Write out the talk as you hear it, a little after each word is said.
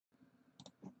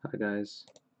Hi guys,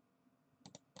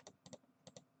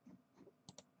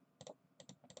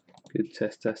 good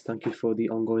test. Thank you for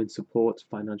the ongoing support.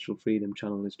 Financial Freedom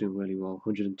channel is doing really well.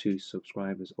 102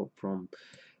 subscribers, up from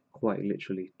quite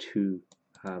literally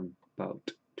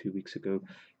about 2 weeks ago.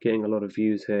 Getting a lot of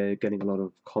views here, getting a lot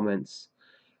of comments,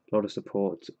 a lot of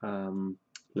support.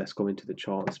 Let's go into the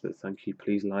charts, but thank you.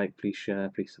 Please like, please share,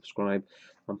 please subscribe,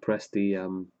 and press the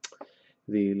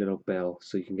little bell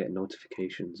so you can get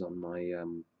notifications on my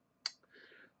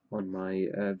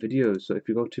videos. So if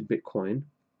you go to Bitcoin.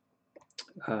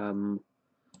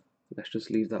 Let's just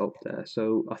leave that up there.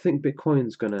 So I think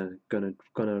Bitcoin's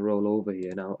gonna roll over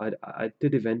here. Now I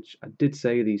did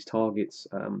say these targets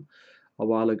a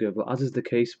while ago, but as is the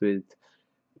case with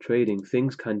trading,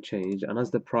 things can change, and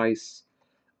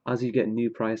as you get new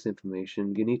price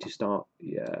information, you need to start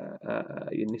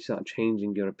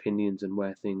changing your opinions and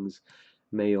where things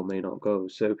may or may not go.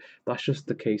 So that's just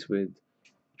the case with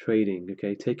trading.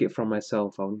 Okay, take it from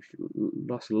myself. I've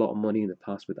lost a lot of money in the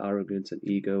past with arrogance and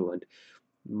ego and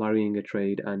marrying a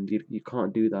trade, and you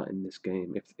can't do that in this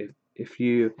game. If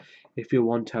you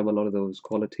want to have a lot of those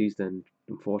qualities, then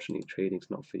unfortunately trading's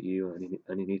not for you,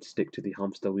 and you need to stick to the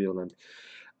hamster wheel and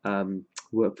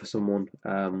work for someone,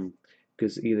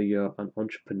 because either you're an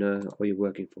entrepreneur or you're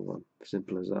working for one.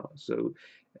 Simple as that. So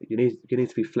you need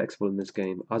to be flexible in this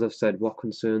game. As I've said, what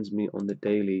concerns me on the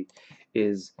daily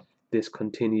is this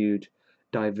continued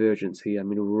divergence here. I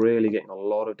mean, we're really getting a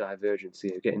lot of divergence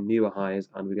here. We're getting newer highs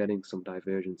and we're getting some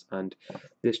divergence. And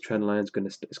this trend line is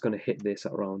gonna hit this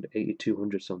at around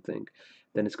 8,200 something.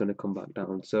 Then it's gonna come back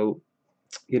down. So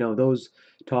those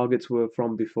targets were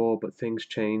from before, but things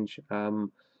change.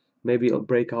 Maybe it'll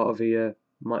break out of here.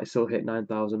 Might still hit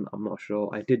 9,000. I'm not sure.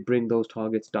 I did bring those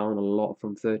targets down a lot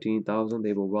from 13,000.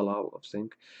 They were well out of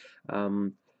sync.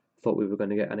 Um, Thought we were going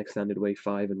to get an extended wave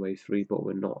 5 and wave 3, but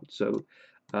we're not. So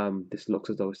this looks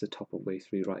as though it's the top of wave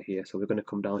 3 right here. So we're going to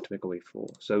come down to make a wave 4.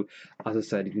 So as I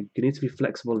said, you need to be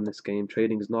flexible in this game.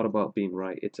 Trading is not about being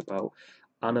right. It's about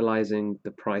analyzing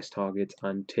the price targets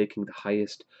and taking the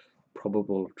highest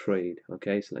probable trade.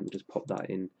 Okay, so let me just pop that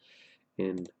in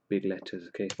big letters.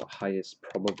 Okay, for highest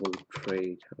probable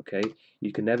trade. Okay,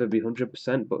 you can never be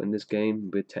 100%, but in this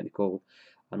game with technical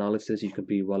analysis you can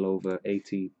be well over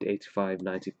 80, 85,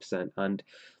 90%, and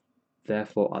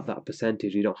therefore at that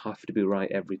percentage you don't have to be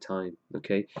right every time.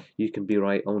 Okay, you can be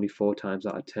right only 4 times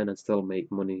out of 10 and still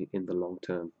make money in the long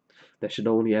term. There should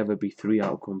only ever be 3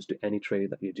 outcomes to any trade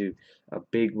that you do: a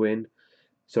big win,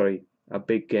 sorry, a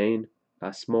big gain,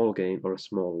 a small gain, or a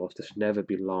small loss. There should never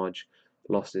be large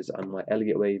losses, and my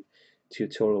Elliott wave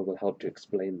tutorial will help to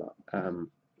explain that.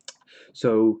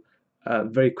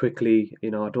 Very quickly, I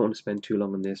don't want to spend too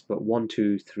long on this, but 1,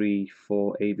 2, 3,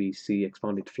 4, ABC,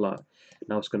 expanded flat.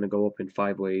 Now it's going to go up in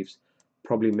 5 waves,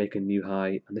 probably make a new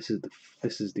high, and this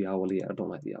is the hourly. I don't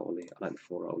like the hourly. I like the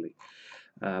 4 hourly.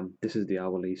 This is the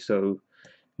hourly. So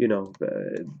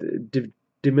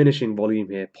diminishing volume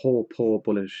here, poor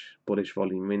bullish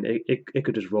volume. I mean, it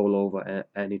could just roll over at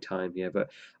any time here, but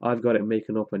I've got it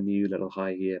making up a new little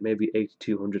high here, maybe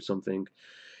 8,200 something.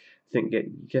 I think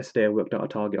yesterday I worked out a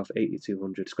target of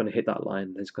 8,200. It's going to hit that line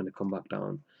and it's going to come back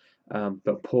down.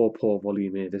 But poor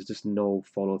volume here. There's just no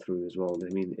follow through as well. I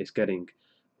mean, it's getting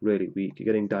really weak. You're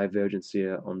getting divergence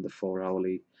here on the 4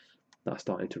 hourly. That's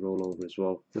starting to roll over as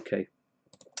well. Okay.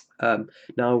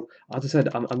 Now, as I said,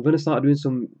 I'm going to start doing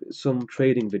some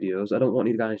trading videos. I don't want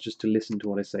you guys just to listen to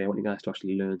what I say. I want you guys to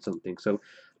actually learn something. So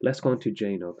let's go into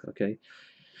JNUG. Okay.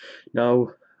 Now,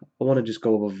 I want to just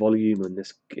go over volume in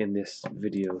this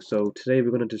video. So today we're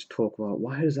going to just talk about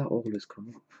why does that always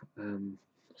come up?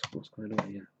 What's going on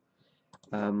here?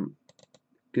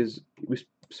 Because we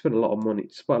spent a lot of money,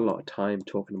 spent a lot of time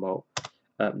talking about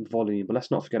volume, but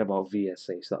let's not forget about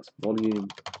VSA. So that's volume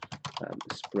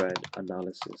spread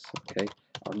analysis. Okay,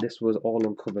 and this was all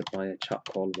uncovered by a chap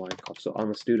called Wyckoff. So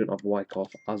I'm a student of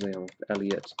Wyckoff, as I am of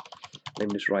Elliott. Let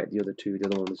me just write the other two. The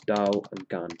other one is Dow and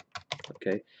Gann.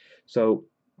 Okay, so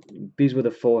these were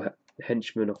the 4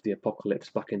 henchmen of the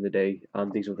apocalypse back in the day,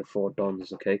 and these were the 4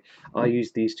 dons. Okay, I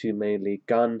use these two mainly.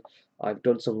 Gann, I've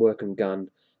done some work on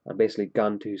Gann, and basically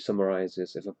Gann to summarize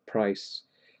this: if a price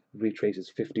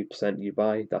retraces 50%, you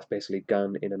buy. That's basically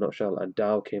Gann in a nutshell. And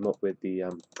Dow came up with the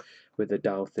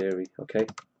Dow theory. Okay,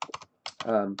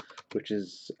 which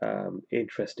is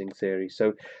interesting theory.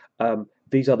 So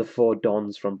these are the 4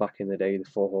 dons from back in the day, the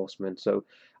 4 horsemen. So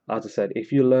as I said,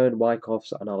 if you learn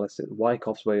Wyckoff's analysis,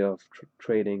 Wyckoff's way of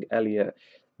trading, Elliott,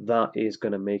 that is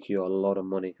going to make you a lot of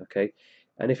money. Okay,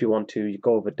 and if you want to, you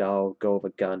go over Dow, go over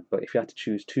Gann. But if you had to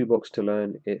choose 2 books to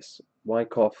learn, it's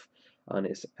Wyckoff and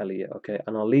it's Elliott. Okay,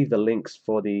 and I'll leave the links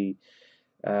for the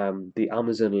the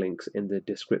Amazon links in the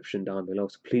description down below.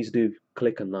 So please do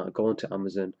click on that, go onto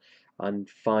Amazon and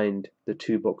find the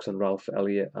 2 books on Ralph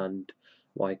Elliott and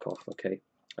Wyckoff, okay?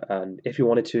 And if you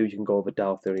wanted to, you can go over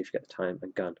Dow theory if you get the time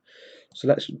and GAN. So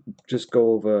let's just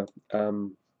go over,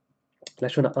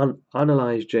 let's try to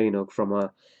analyze JNUG from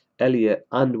a Elliott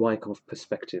and Wyckoff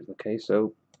perspective, okay?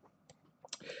 So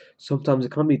sometimes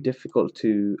it can be difficult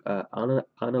to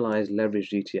analyze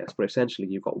leveraged ETFs, but essentially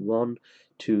you've got 1,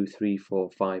 2, 3,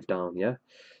 4, 5 down, yeah?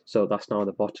 So that's now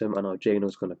the bottom, and our JNUG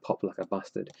is going to pop like a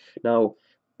bastard. Now,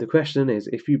 the question is,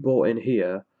 if you bought in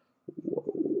here,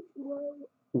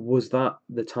 was that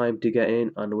the time to get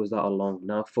in, and was that a long?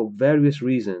 Now, for various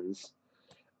reasons,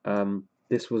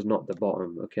 this was not the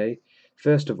bottom, okay?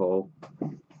 First of all,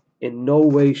 in no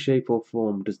way, shape, or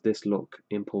form does this look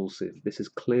impulsive. This is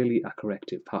clearly a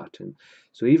corrective pattern.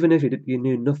 So even if you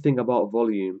knew nothing about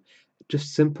volume,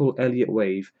 just simple Elliott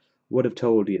wave would have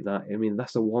told you that. I mean,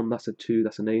 that's a 1, that's a 2,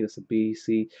 that's an A, that's a B,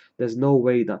 C. There's no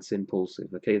way that's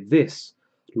impulsive, okay? This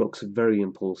looks very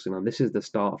impulsive, and this is the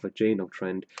start of a JNUG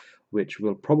trend, which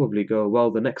will probably go,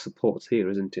 well, the next support's here,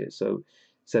 isn't it? So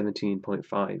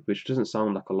 17.5, which doesn't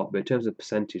sound like a lot, but in terms of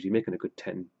percentage, you're making a good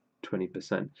 10,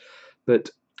 20%. But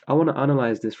I want to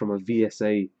analyze this from a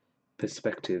VSA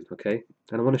perspective, okay?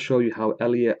 And I want to show you how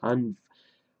Elliott and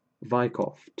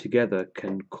Wyckoff together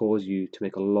can cause you to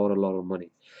make a lot of money.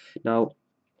 Now,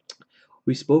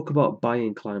 we spoke about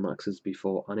buying climaxes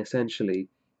before, and essentially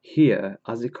here,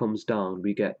 as it comes down,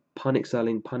 we get panic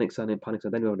selling, panic selling, panic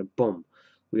selling, then we have a boom.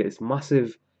 We get this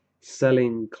massive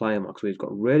selling climax where it's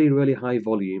got really high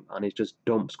volume and it just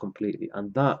dumps completely,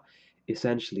 and that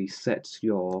essentially sets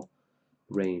your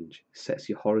range, sets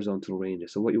your horizontal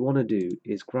ranges. So what you want to do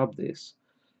is grab this,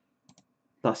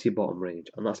 that's your bottom range,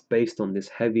 and that's based on this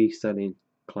heavy selling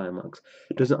climax.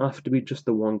 It doesn't have to be just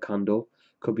the one candle,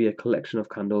 could be a collection of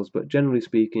candles, but generally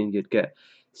speaking, you'd get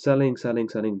selling, selling,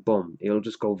 selling, boom, it'll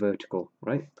just go vertical,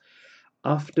 right?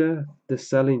 After the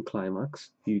selling climax,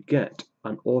 you get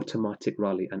an automatic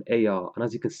rally, an AR, and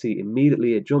as you can see,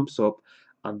 immediately it jumps up,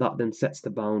 and that then sets the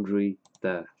boundary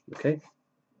there, okay?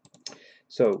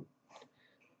 So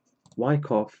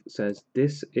Wyckoff says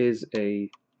this is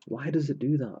a, why does it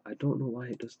do that? I don't know why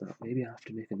it does that. Maybe I have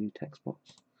to make a new text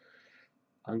box.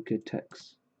 Anchored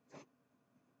text.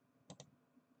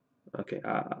 Okay,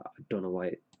 I don't know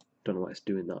why it's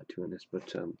doing that, to be honest,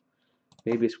 but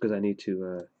maybe it's because I need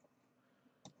to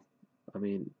I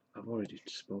mean, I've already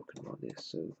spoken about this,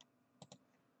 so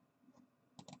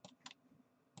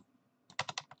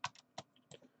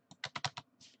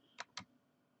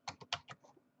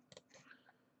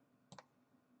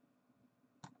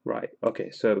right,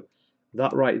 okay, so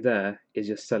that right there is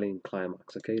your selling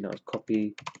climax, okay? Now it's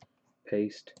copy,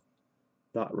 paste.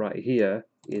 That right here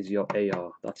is your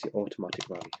AR, that's your automatic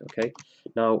rally, okay?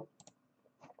 Now,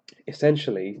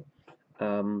 essentially,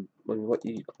 what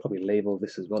you could probably label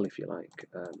this as well if you like,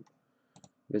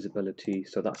 visibility,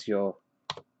 so that's your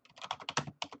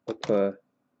upper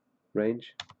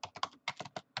range,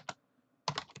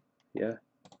 yeah,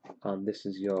 and this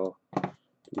is your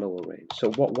lower range.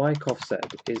 So what Wyckoff said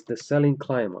is the selling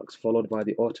climax followed by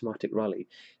the automatic rally,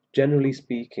 generally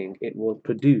speaking, it will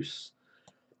produce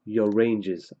your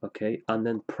ranges, okay, and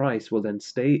then price will then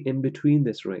stay in between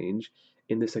this range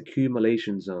in this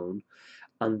accumulation zone,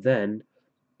 and then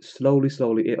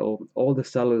slowly it'll, all the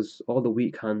sellers, all the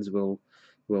weak hands will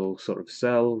sort of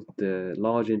sell, the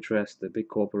large interest, the big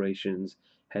corporations,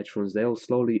 hedge funds, they'll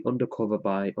slowly undercover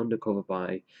buy,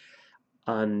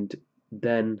 and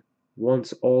then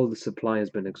once all the supply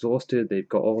has been exhausted, they've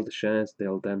got all the shares,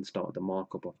 they'll then start the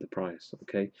markup of the price,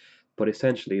 okay? But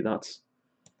essentially that's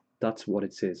what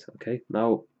it is, okay?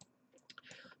 Now,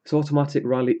 this automatic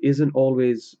rally isn't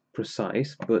always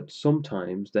precise, but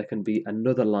sometimes there can be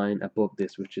another line above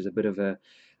this, which is a bit of a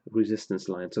resistance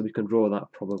line. So we can draw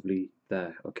that probably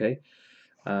there, okay?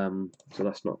 So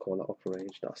let's not call that upper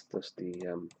range, that's just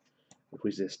the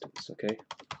resistance, okay?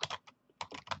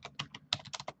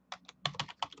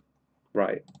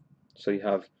 Right, so you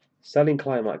have selling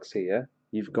climax here,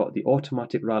 you've got the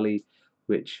automatic rally,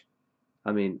 which,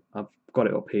 I mean, I've got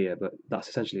it up here, but that's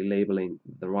essentially labeling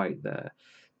the right there.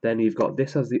 Then you've got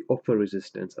this as the upper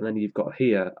resistance, and then you've got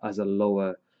here as a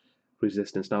lower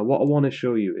resistance. Now, what I want to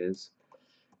show you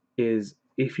is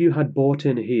if you had bought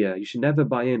in here, you should never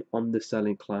buy in on the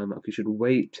selling climax. You should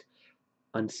wait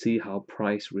and see how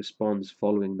price responds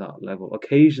following that level.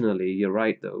 Occasionally, you're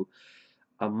right though,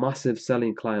 a massive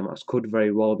selling climax could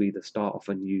very well be the start of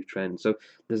a new trend. So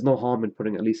there's no harm in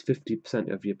putting at least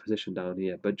 50% of your position down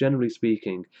here. But generally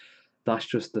speaking, that's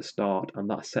just the start, and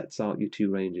that sets out your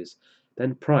two ranges.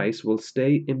 then price will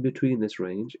stay in between this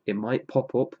range. It might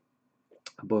pop up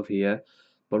above here,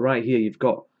 but right here you've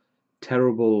got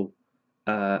terrible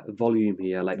volume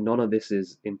here. Like none of this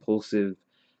is impulsive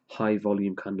high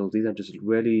volume candles. These are just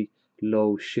really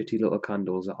low shitty little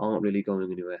candles that aren't really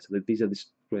going anywhere. So these are just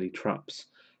really traps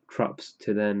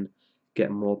to then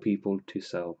get more people to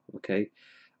sell. Okay,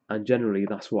 and generally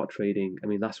that's what trading, I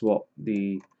mean that's what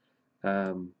the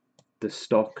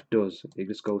stock does. It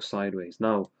just goes sideways.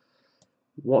 Now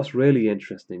what's really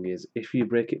interesting is if you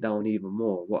break it down even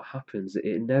more, what happens,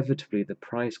 inevitably the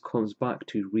price comes back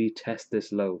to retest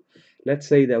this low. Let's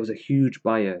say there was a huge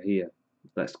buyer here.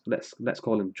 Let's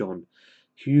call him John.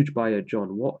 Huge buyer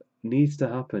John. What needs to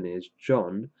happen is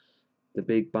John, the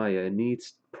big buyer,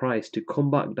 needs price to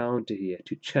come back down to here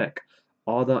to check,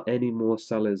 are there any more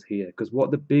sellers here? Because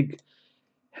what the big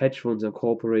hedge funds and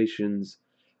corporations,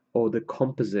 or the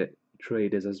composite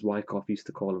traders, as Wyckoff used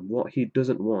to call them, what he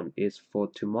doesn't want is for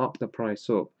to mark the price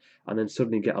up and then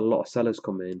suddenly get a lot of sellers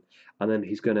come in, and then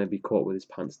he's going to be caught with his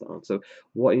pants down. So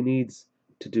what he needs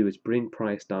to do is bring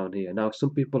price down here. Now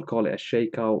some people call it a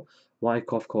shakeout.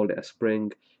 Wyckoff called it a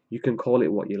spring. You can call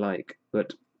it what you like,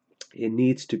 but it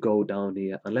needs to go down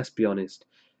here. And let's be honest,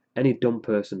 any dumb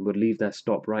person would leave their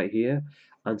stop right here.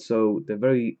 And so they're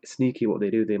very sneaky. What they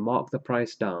do, they mark the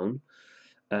price down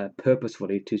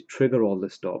purposefully to trigger all the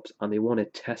stops, and they want to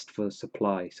test for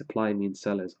supply. Supply means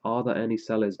sellers. Are there any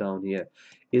sellers down here?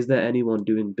 Is there anyone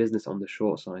doing business on the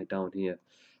short side down here?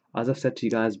 As I've said to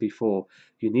you guys before,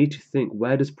 you need to think,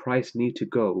 where does price need to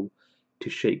go to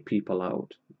shake people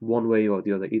out, one way or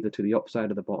the other, either to the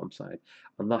upside or the bottom side.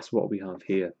 And that's what we have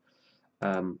here.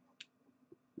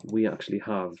 We actually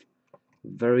have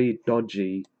very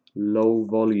dodgy, low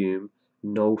volume,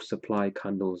 no supply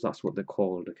candles. That's what they're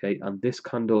called, okay? And this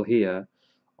candle here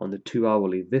on the 2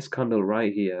 hourly, this candle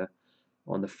right here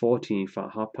on the 14th at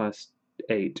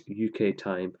 8:30 UK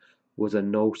time was a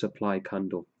no supply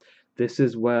candle. This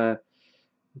is where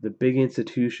the big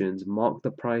institutions mark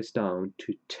the price down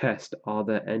to test, are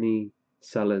there any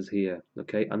sellers here,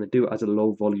 okay? And they do it as a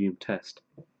low volume test.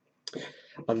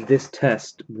 And this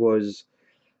test was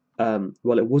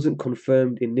well, it wasn't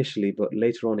confirmed initially, but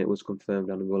later on it was confirmed,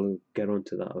 and we'll get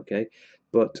onto that, okay?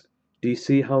 But do you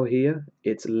see how here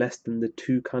it's less than the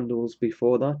 2 candles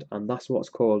before that? And that's what's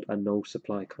called a no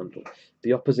supply candle.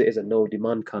 The opposite is a no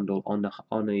demand candle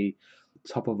on a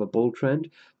top of a bull trend,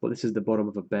 but this is the bottom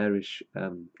of a bearish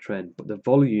trend. But the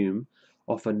volume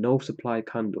of a no supply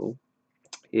candle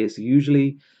is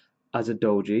usually as a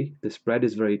doji, the spread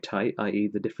is very tight, i.e.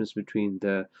 the difference between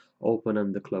the open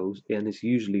and the close, and it's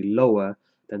usually lower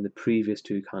than the previous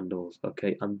 2 candles,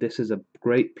 okay? And this is a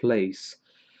great place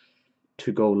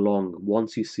to go long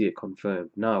once you see it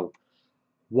confirmed. Now,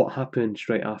 what happened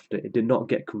straight after? It did not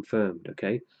get confirmed,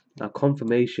 okay? Now,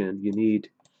 confirmation, you need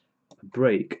a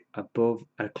break above,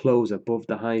 a close above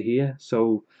the high here.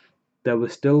 So there were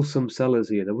still some sellers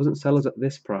here. There wasn't sellers at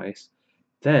this price.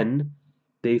 Then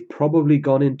they've probably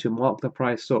gone in to mark the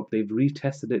price up. They've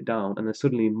retested it down, and then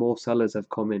suddenly more sellers have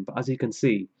come in. But as you can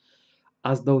see,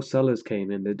 as those sellers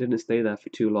came in, they didn't stay there for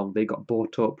too long. They got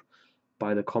bought up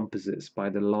by the composites,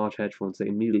 by the large hedge funds. They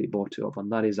immediately bought it up,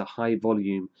 and that is a high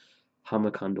volume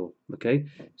hammer candle. Okay,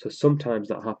 so sometimes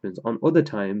that happens. On other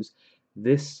times,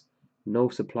 this no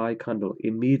supply candle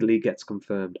immediately gets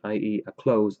confirmed, i.e. a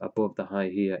close above the high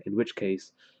here, in which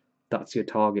case that's your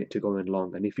target to go in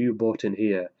long. And if you bought in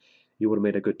here, you would have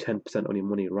made a good 10% on your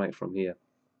money right from here.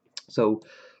 So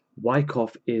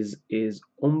Wyckoff is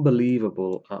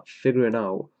unbelievable at figuring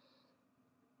out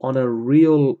on a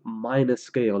real minor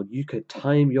scale. You could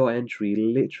time your entry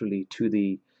literally to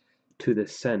the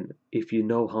cent if you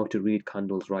know how to read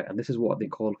candles right. And this is what they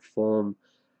call form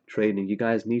trading. You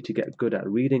guys need to get good at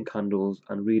reading candles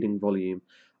and reading volume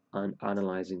and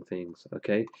analyzing things,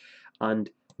 okay? And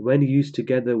when used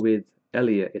together with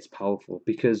Elliott, it's powerful,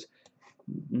 because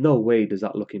no way does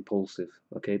that look impulsive,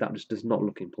 okay? That just does not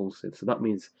look impulsive. So that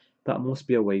means that must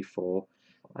be a wave 4,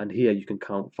 and here you can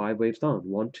count 5 waves down.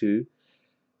 1 2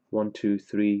 1 2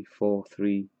 3 4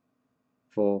 3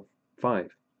 4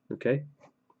 5, okay?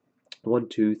 1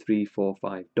 2 3 4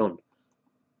 5, done.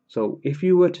 So if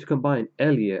you were to combine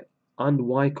Elliott and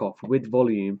Wyckoff with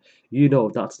volume, you know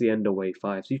that's the end of wave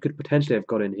 5. So you could potentially have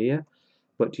got in here,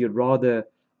 but you'd rather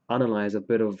analyze a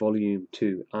bit of volume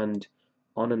too. And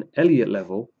on an Elliott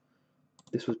level,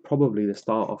 this was probably the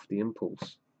start of the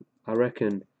impulse. I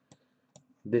reckon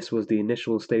this was the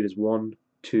initial stages 1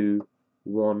 2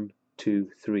 1 2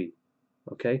 3,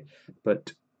 okay?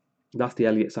 But that's the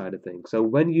Elliott side of things. So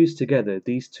when used together,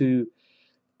 these two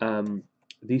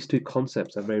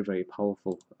concepts are very, very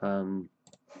powerful.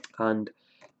 And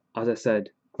as I said,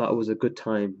 that was a good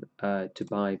time to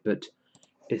buy. But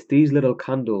it's these little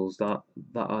candles that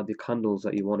are the candles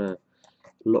that you want to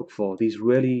look for. These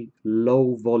really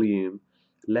low volume,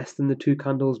 less than the two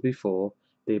candles before.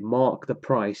 They mark the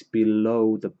price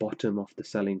below the bottom of the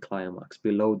selling climax,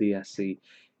 below the SC.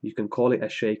 You can call it a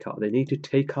shakeout. They need to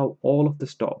take out all of the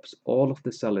stops, all of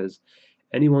the sellers.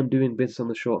 Anyone doing business on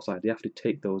the short side, they have to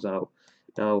take those out.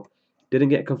 Now, didn't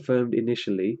get confirmed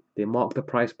initially. They marked the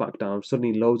price back down.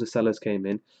 Suddenly, loads of sellers came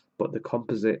in, but the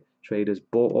composite traders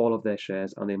bought all of their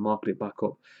shares and they marked it back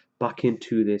up, back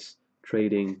into this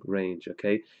trading range.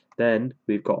 Okay, then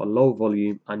we've got a low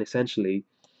volume, and essentially,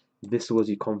 this was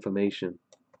your confirmation.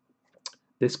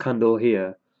 This candle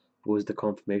here was the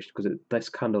confirmation because this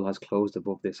candle has closed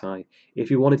above this high. If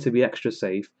you wanted to be extra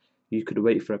safe, you could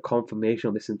wait for a confirmation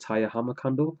of this entire hammer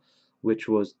candle, which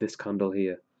was this candle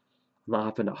here. And that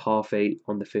happened at 8:30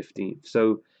 on the 15th.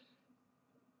 So,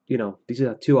 you know, these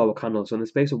are 2 hour candles. So in the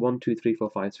space of 1, 2, 3,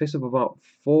 4, 5, space of about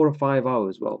 4 or 5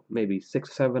 hours, well, maybe 6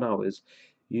 or 7 hours,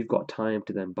 you've got time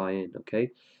to then buy in,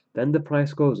 okay? Then the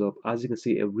price goes up. As you can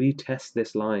see, it retests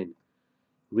this line.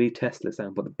 But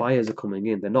the buyers are coming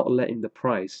in. They're not letting the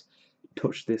price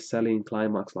touch this selling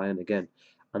climax line again.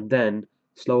 And then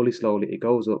slowly, it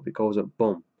goes up,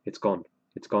 boom, it's gone.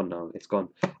 It's gone now, it's gone.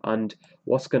 And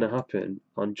what's going to happen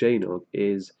on JNUG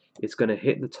is it's going to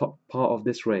hit the top part of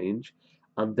this range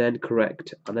and then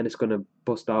correct, and then it's going to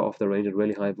bust out of the range at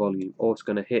really high volume, or it's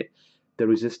going to hit the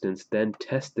resistance, then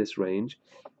test this range,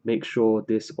 make sure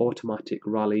this automatic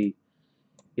rally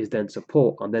is then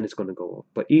support, and then it's going to go up.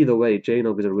 But either way,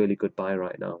 JNUG is a really good buy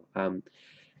right now.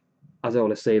 As I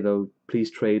always say though,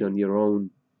 please trade on your own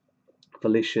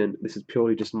volition. This is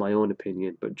purely just my own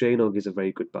opinion, but JNUG is a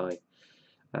very good buy.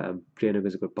 JNUG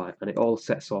is a good buy, and it all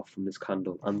sets off from this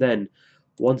candle. And then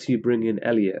once you bring in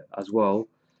Elliott as well,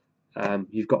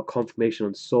 you've got confirmation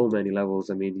on so many levels.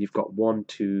 I mean, you've got 1,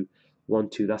 2, 1,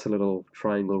 2. That's a little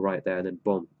triangle right there, and then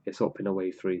boom, it's up in a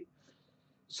wave 3.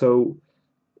 So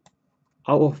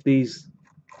out of these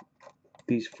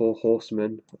four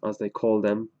horsemen, as they call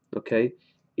them, okay,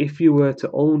 if you were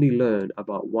to only learn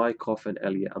about Wyckoff and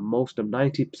Elliott, and most of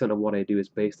 90% of what I do is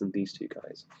based on these two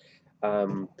guys,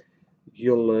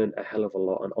 you'll learn a hell of a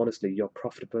lot, and honestly, your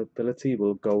profitability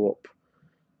will go up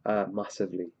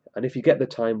massively. And if you get the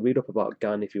time, read up about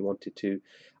GAN if you wanted to,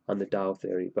 and the Dow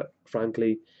theory. But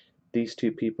frankly, these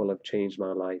two people have changed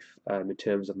my life in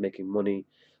terms of making money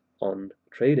on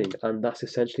trading, and that's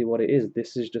essentially what it is.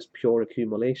 This is just pure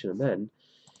accumulation. And then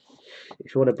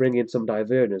if you want to bring in some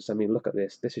divergence, I mean, look at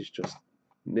this. This is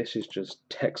just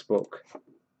textbook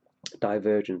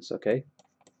divergence. Okay,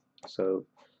 so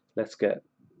let's get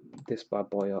this bad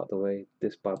boy out of the way,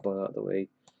 this bad boy out of the way.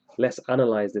 Let's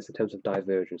analyze this in terms of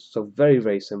divergence. So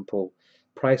very simple.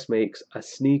 Price makes a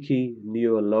sneaky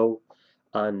newer low,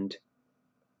 and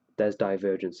there's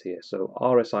divergence here. So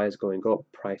RSI is going up,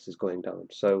 price is going down.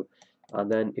 So, and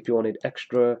then if you wanted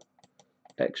extra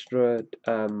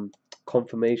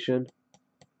confirmation,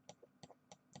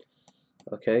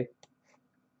 okay,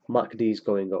 MACD is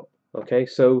going up. Okay,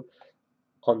 so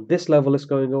on this level it's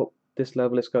going up, this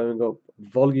level is going up.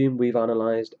 Volume we've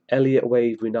analyzed. Elliott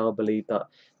wave, we now believe that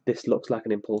this looks like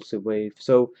an impulsive wave.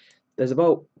 So there's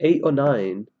about 8 or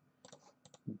 9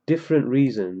 different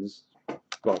reasons.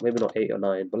 Well, maybe not 8 or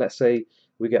 9, but let's say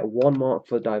we get 1 mark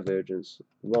for divergence,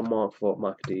 1 mark for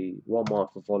MACD, 1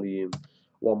 mark for volume,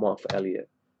 1 mark for Elliott.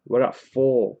 We're at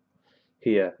 4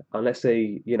 here, and let's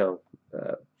say, you know,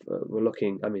 we're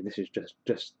looking, I mean, this is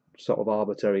just sort of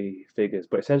arbitrary figures,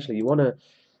 but essentially you want to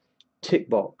tick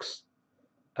box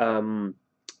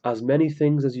as many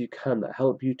things as you can that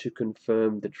help you to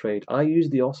confirm the trade. I use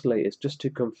the oscillators just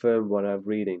to confirm what I'm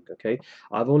reading, okay?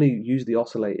 I've only used the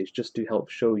oscillators just to help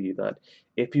show you that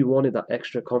if you wanted that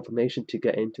extra confirmation to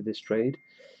get into this trade,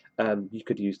 you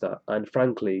could use that. And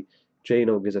frankly,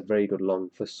 JNUG is a very good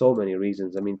long for so many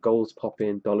reasons. I mean, gold's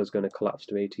popping, dollar's going to collapse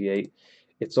to 88.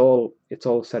 It's all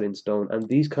set in stone. And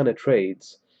these kind of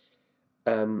trades,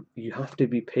 you have to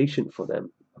be patient for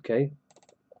them, okay?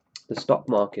 The stock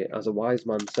market, as a wise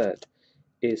man said,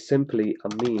 is simply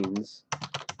a means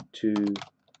to,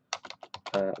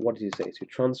 what did he say? To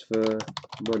transfer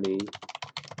money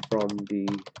from the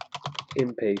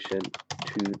impatient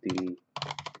to the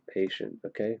patient,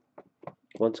 okay?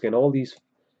 Once again, all these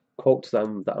quotes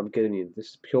that I'm giving you, this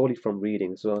is purely from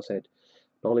reading. This is what I said.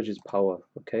 Knowledge is power,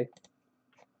 okay?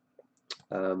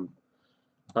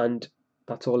 And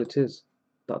that's all it is.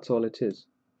 That's all it is.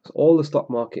 That's all the stock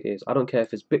market is. I don't care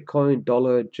if it's Bitcoin,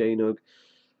 dollar, JNUG,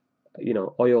 you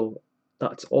know, oil.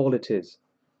 That's all it is.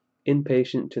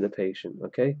 Impatient to the patient,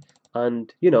 okay?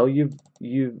 And you know, you've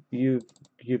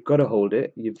got to hold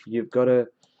it. You've got to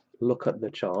look at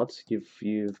the charts.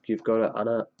 You've got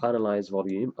to analyze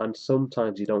volume, and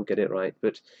sometimes you don't get it right.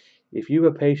 But if you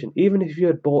were patient, even if you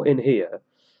had bought in here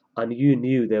and you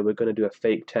knew they were going to do a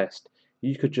fake test,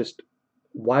 you could just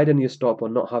widen your stop or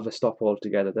not have a stop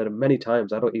altogether. There are many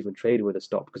times I don't even trade with a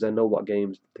stop because I know what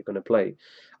games they're going to play,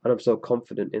 and I'm so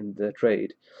confident in the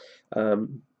trade.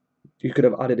 You could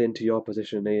have added into your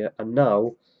position here, and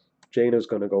now Jano's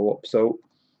going to go up. So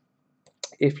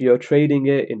if you're trading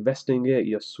it, investing it,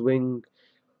 your swing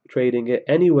trading it,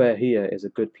 anywhere here is a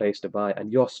good place to buy,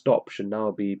 and your stop should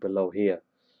now be below here,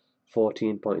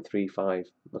 14.35.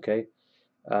 Okay,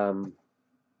 so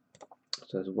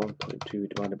it's 1.2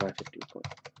 divided by 15.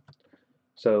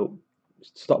 So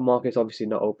stock market's obviously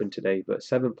not open today, but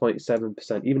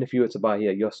 7.7%. Even if you were to buy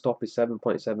here, your stop is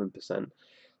 7.7%.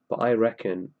 But I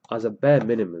reckon, as a bare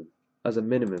minimum,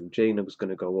 JNUG's going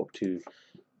to go up to,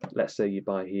 let's say you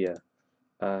buy here,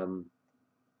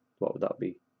 what would that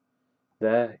be?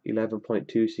 There, 11.2,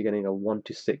 so you're getting a 1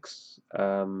 to 6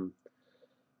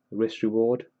 risk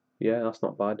reward. Yeah, that's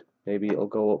not bad. Maybe it'll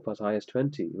go up as high as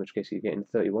 20, in which case you're getting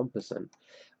 31%.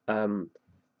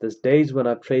 There's days when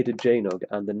I've traded JNUG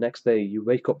and the next day, you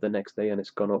wake up the next day and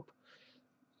it's gone up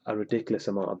a ridiculous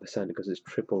amount of percent because it's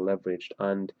triple leveraged.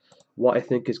 And what I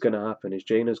think is going to happen is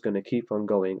JNUG's going to keep on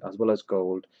going, as well as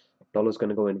gold. Dollar's going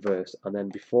to go inverse, and then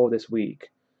before this week's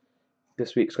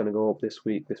going to go up, this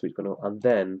week's going to go up, and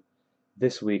then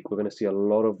this week we're going to see a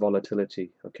lot of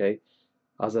volatility. Okay,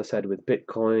 as I said, with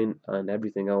Bitcoin and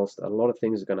everything else, a lot of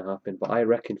things are going to happen. But I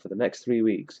reckon for the next 3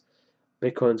 weeks,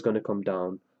 Bitcoin's going to come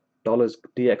down, dollars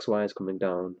DXY is coming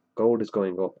down, gold is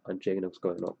going up, and JNUG's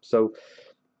going up. So,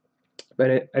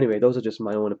 but anyway, those are just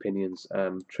my own opinions.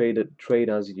 Trade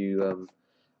as you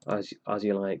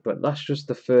like. But that's just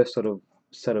the first sort of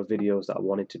set of videos that I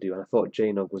wanted to do, and I thought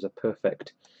JNUG was a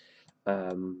perfect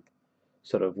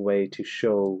sort of way to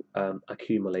show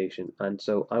accumulation. And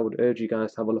so I would urge you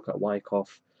guys to have a look at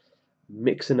wyckoff,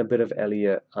 mix in a bit of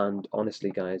Elliott, and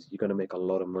honestly, guys, you're gonna make a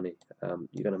lot of money.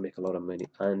 You're gonna make a lot of money.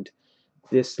 And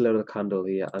this little candle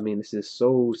here, I mean, this is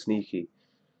so sneaky.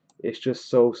 It's just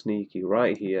so sneaky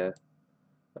right here.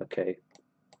 Okay,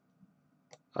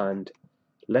 and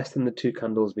less than the 2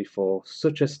 candles before,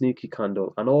 such a sneaky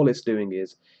candle, and all it's doing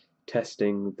is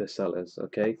testing the sellers.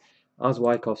 Okay, as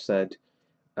Wyckoff said,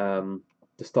 the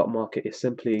stock market is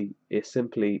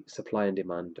simply supply and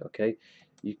demand. Okay,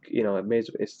 you know,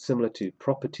 it's similar to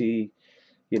property,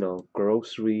 you know,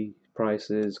 grocery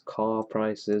prices, car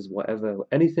prices, whatever,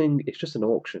 anything. It's just an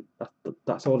auction.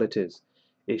 That's all it is.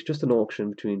 It's just an auction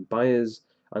between buyers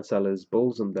and sellers,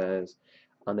 bulls and bears,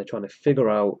 and they're trying to figure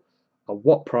out at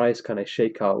what price can I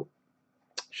shake out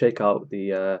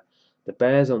the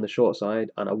bears on the short side,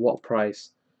 and at what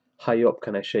price high up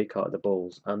can I shake out the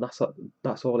bulls. And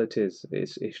that's all it is.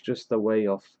 It's just a way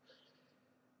of,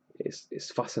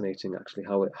 it's fascinating actually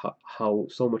how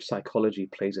so much psychology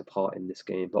plays a part in this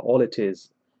game. But all it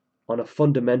is, on a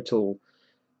fundamental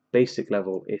basic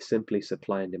level, is simply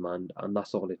supply and demand, and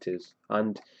that's all it is.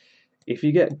 And if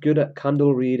you get good at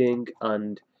candle reading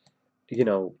and, you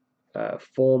know,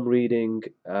 form reading,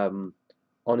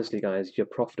 honestly, guys, your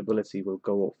profitability will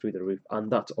go up through the roof, and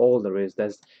that's all there is.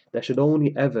 There should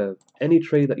only ever, any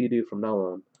trade that you do from now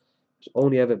on, should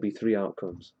only ever be 3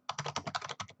 outcomes: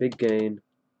 big gain,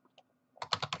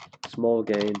 small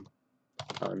gain,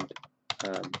 and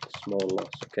small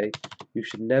loss. Okay, you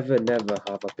should never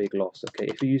have a big loss. Okay,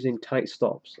 if you're using tight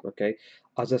stops. Okay,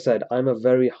 as I said, I'm a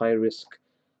very high risk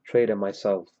trader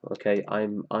myself. Okay,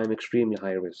 I'm extremely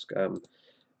high risk.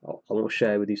 I won't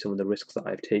share with you some of the risks that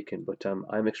I've taken, but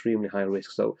I'm extremely high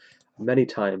risk. So many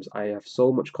times I have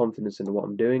so much confidence in what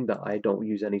I'm doing that I don't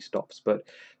use any stops. But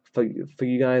for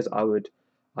you guys, I would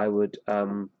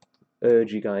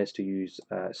urge you guys to use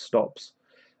stops.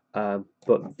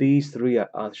 But these 3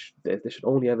 there should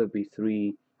only ever be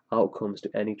 3 outcomes to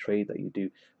any trade that you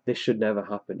do. This should never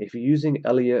happen. If you're using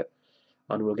Elliott,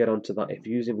 and we'll get onto that, if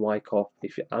you're using Wyckoff,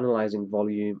 if you're analyzing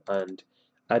volume and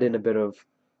add in a bit of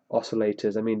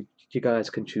oscillators, I mean, you guys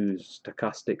can choose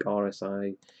stochastic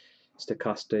RSI,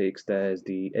 stochastics, there's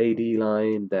the AD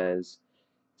line, there's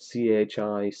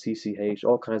CHI, CCH,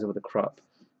 all kinds of other crap.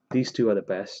 These 2 are the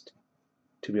best,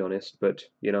 to be honest, but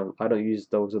you know, I don't use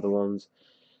those other ones.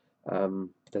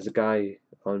 There's a guy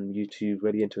on YouTube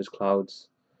really into his clouds,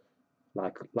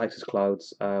 likes his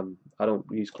clouds. I don't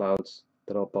use clouds,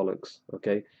 they're all bollocks.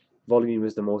 Okay, volume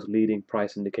is the most leading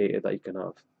price indicator that you can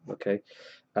have. Okay,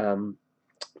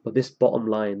 but this bottom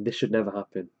line, this should never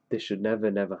happen. This should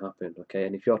never happen. Okay,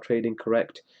 and if you're trading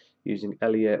correct using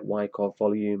Elliott, Wyckoff,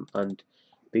 volume, and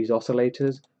these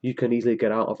oscillators, you can easily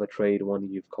get out of a trade when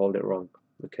you've called it wrong.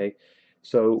 Okay,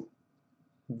 so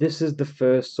this is the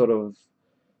first sort of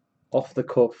off the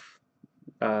cuff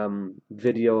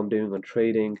video I'm doing on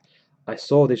trading. I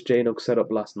saw this JNUG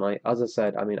setup last night. As I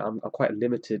said, I mean, I'm quite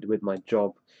limited with my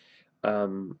job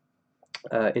um,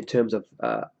 in terms of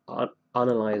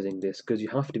analyzing this, because you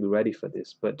have to be ready for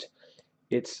this. But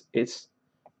it's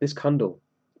this candle.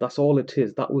 That's all it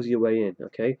is. That was your way in.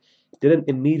 Okay, didn't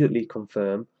immediately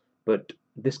confirm, but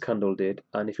this candle did.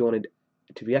 And if you wanted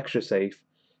to be extra safe,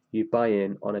 you buy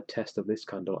in on a test of this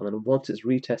candle, and then once it's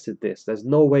retested this, there's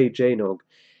no way JNUG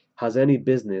has any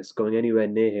business going anywhere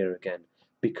near here again,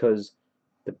 because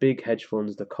the big hedge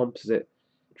funds, the composite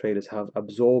traders have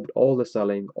absorbed all the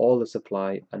selling, all the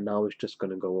supply, and now it's just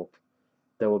going to go up.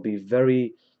 There will be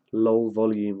very low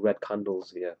volume red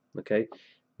candles here. Okay,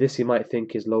 this you might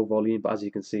think is low volume, but as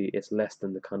you can see, it's less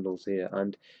than the candles here.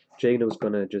 And JNUG's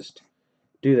going to just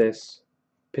do this,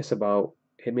 piss about,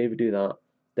 maybe do that,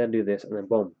 then do this, and then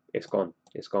boom, it's gone.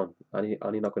 It's gone, and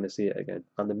you're not going to see it again.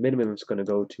 And the minimum it's going to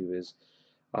go to is,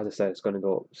 as I said, it's going to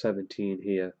go 17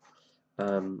 here.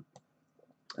 And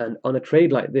on a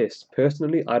trade like this,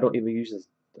 personally, I don't even use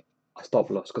a stop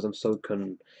loss because I'm so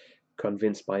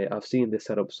convinced by it. I've seen this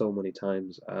setup so many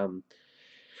times.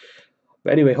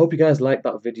 But anyway, hope you guys like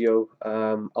that video.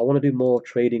 I want to do more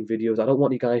trading videos. I don't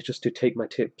want you guys just to take my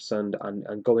tips and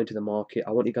go into the market.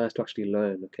 I want you guys to actually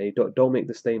learn. Okay, don't make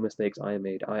the same mistakes I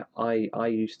made. I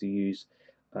used to use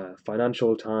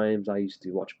Financial Times. I used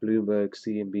to watch Bloomberg,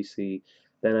 CNBC.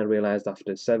 Then I realized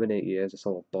after 7-8 years it's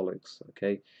all bollocks.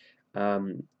 Okay,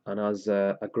 and as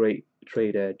a great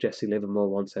trader, Jesse Livermore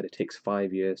once said, it takes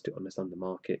 5 years to understand the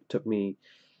market. It took me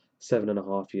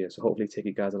 7.5 years. So hopefully take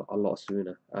you guys a lot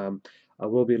sooner. I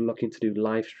will be looking to do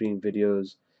live stream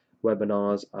videos,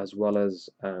 webinars, as well as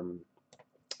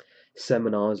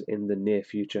seminars in the near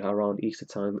future around Easter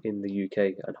time in the UK.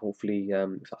 And hopefully,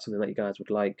 if that's something that you guys would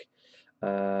like,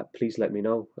 please let me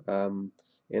know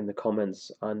in the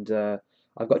comments. And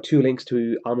I've got 2 links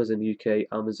to Amazon UK,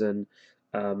 Amazon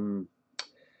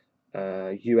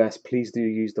US. Please do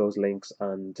use those links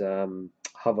and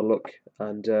have a look.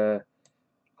 And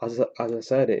as I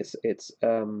said, it's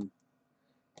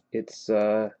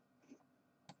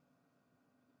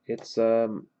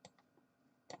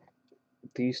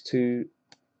these two,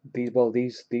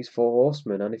 these 4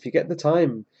 horsemen, and if you get the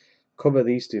time, cover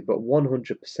these two. But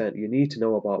 100%, you need to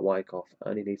know about Wyckoff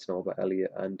and you need to know about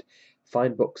Elliot, and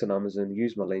find books on Amazon.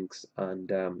 Use my links,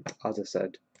 and as I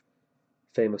said,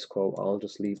 famous quote. I'll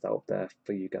just leave that up there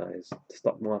for you guys. The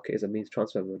stock market is a means to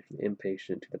transfer money from the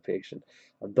impatient to the patient,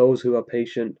 and those who are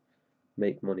patient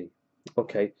make money.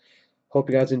 Okay. Hope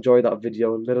you guys enjoyed that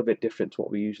video. A little bit different to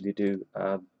what we usually do.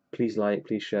 Please like,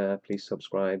 please share, please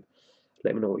subscribe.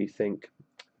 Let me know what you think.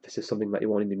 If this is something that you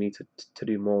wanted me to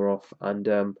do more of, and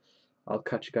I'll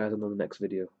catch you guys on the next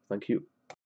video. Thank you.